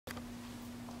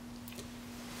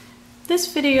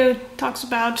This video talks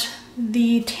about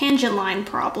the tangent line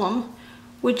problem,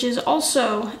 which is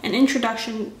also an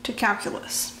introduction to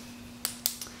calculus.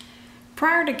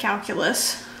 Prior to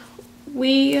calculus,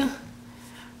 we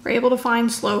were able to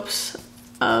find slopes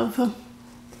of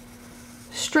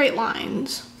straight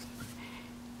lines.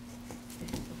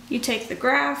 You take the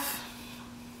graph,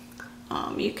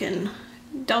 you can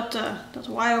delta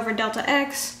y over delta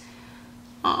x.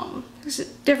 There's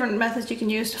different methods you can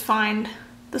use to find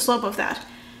the slope of that.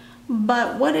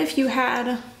 But what if you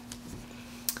had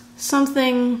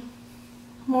something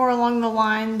more along the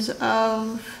lines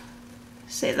of,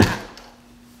 say that?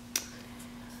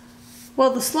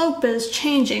 Well, the slope is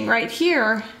changing. Right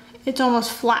here, it's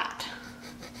almost flat.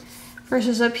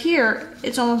 Versus up here,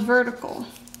 it's almost vertical.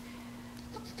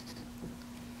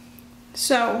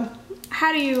 So,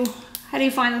 how do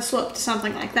you find the slope to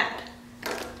something like that?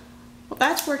 Well,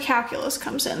 that's where calculus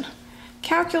comes in.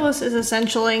 Calculus is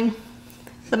essentially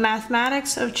the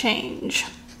mathematics of change.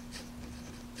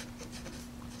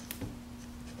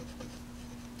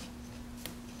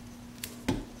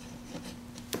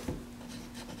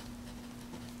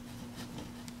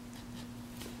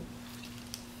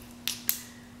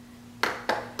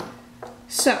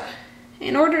 So,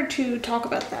 in order to talk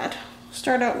about that, we'll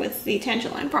start out with the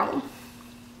tangent line problem.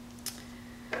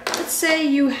 Let's say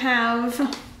you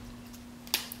have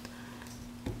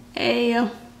a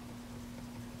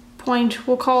point,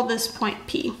 we'll call this point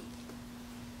P,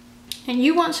 and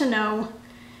you want to know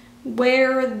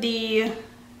where the,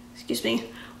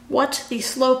 what the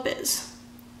slope is.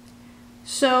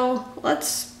 So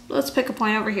let's pick a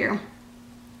point over here.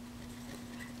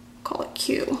 Call it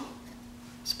Q.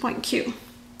 It's point Q.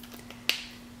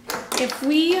 If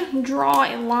we draw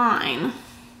a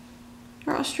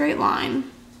straight line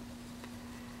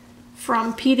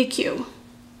from P to Q,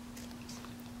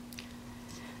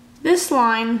 this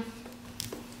line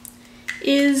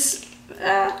is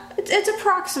it's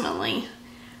approximately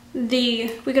we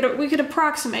could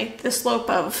approximate the slope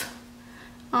of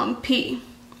P.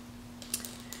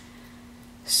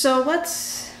 So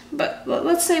let's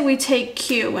say we take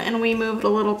Q and we move it a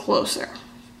little closer.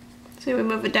 Say we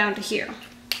move it down to here.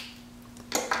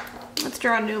 Let's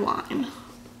draw a new line.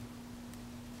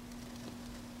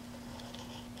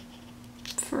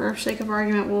 For sake of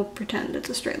argument, we'll pretend it's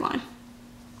a straight line.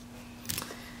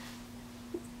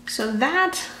 So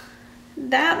that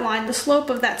line, the slope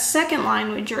of that second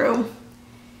line we drew,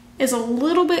 is a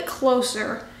little bit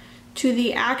closer to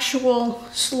the actual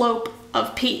slope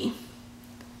of P.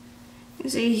 You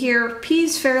see here, P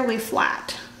is fairly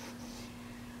flat.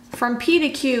 From P to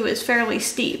Q is fairly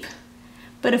steep.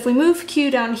 But if we move Q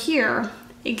down here,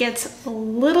 it gets a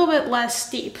little bit less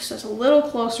steep, so it's a little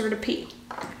closer to P.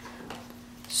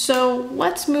 So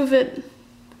let's move it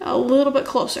a little bit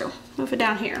closer. Move it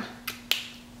down here.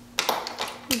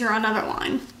 Draw another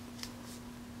line.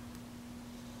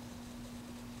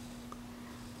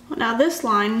 Well, now this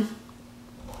line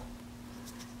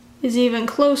is even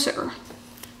closer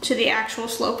to the actual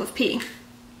slope of P.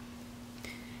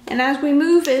 And as we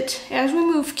move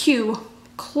Q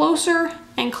closer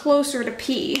and closer to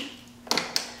P,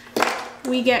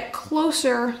 we get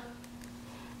closer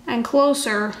and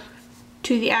closer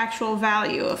to the actual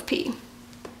value of P.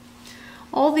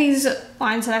 All these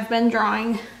lines that I've been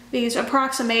drawing, these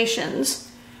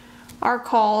approximations, are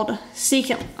called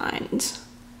secant lines.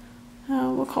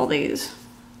 We'll call these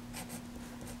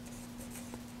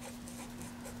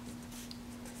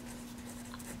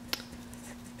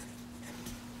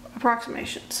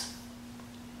approximations.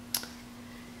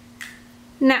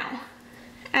 Now,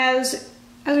 as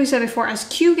we said before, as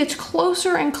Q gets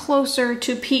closer and closer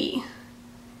to P,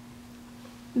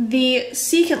 the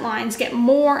secant lines get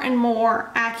more and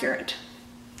more accurate.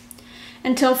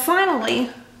 Until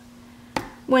finally,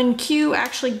 when Q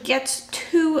actually gets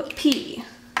to P,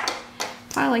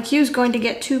 finally Q is going to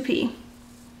get to P,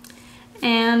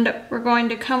 and we're going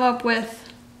to come up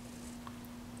with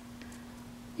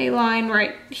a line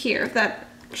right here that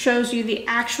shows you the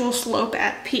actual slope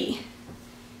at P.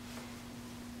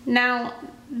 Now,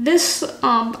 this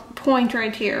point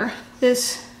right here,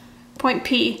 this point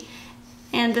P,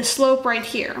 and the slope right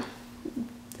here,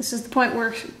 this is the point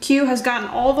where Q has gotten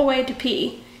all the way to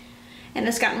P, and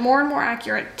it's gotten more and more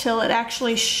accurate till it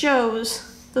actually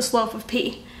shows the slope of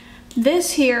P.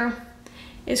 This here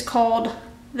is called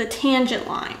the tangent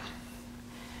line.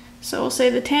 So we'll say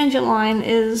the tangent line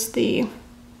is the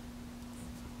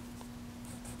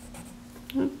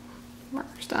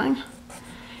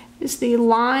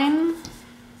line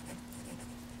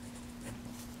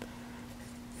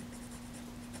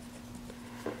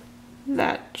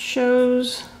that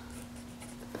shows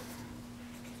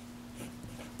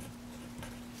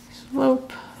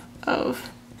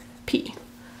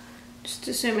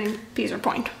assuming P's our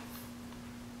point.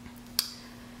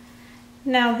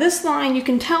 Now this line, you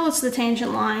can tell it's the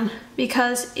tangent line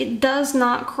because it does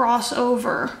not cross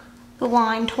over the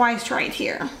line twice right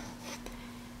here.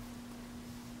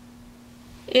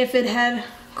 If it had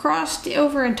crossed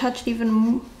over and touched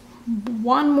even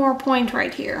one more point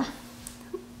right here,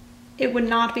 it would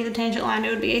not be the tangent line, it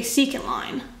would be a secant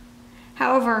line.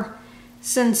 However,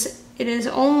 since it is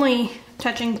only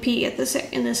touching P at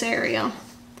in this area,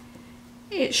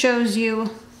 it shows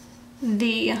you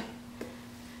the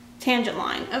tangent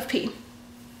line of P.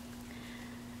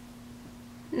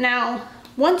 Now,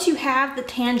 once you have the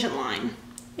tangent line,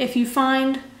 if you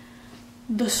find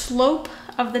the slope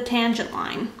of the tangent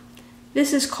line,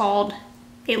 this is called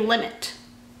a limit.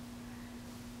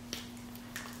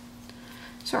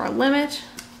 So our limit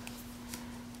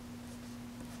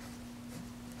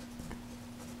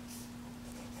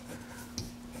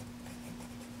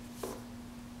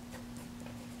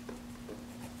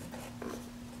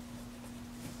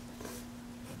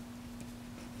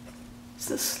is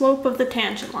the slope of the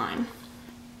tangent line.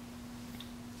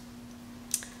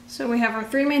 So we have our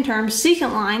three main terms.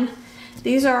 Secant line,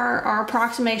 these are our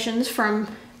approximations from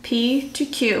P to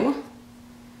Q,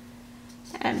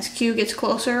 and as Q gets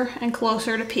closer and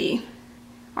closer to P.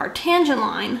 Our tangent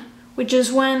line, which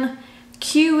is when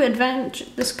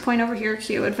this point over here,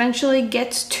 Q, eventually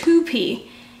gets to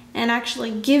P and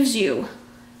actually gives you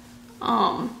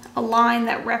a line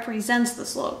that represents the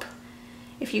slope.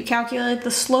 If you calculate the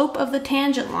slope of the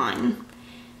tangent line,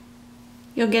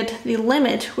 you'll get the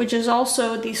limit, which is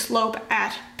also the slope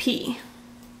at P.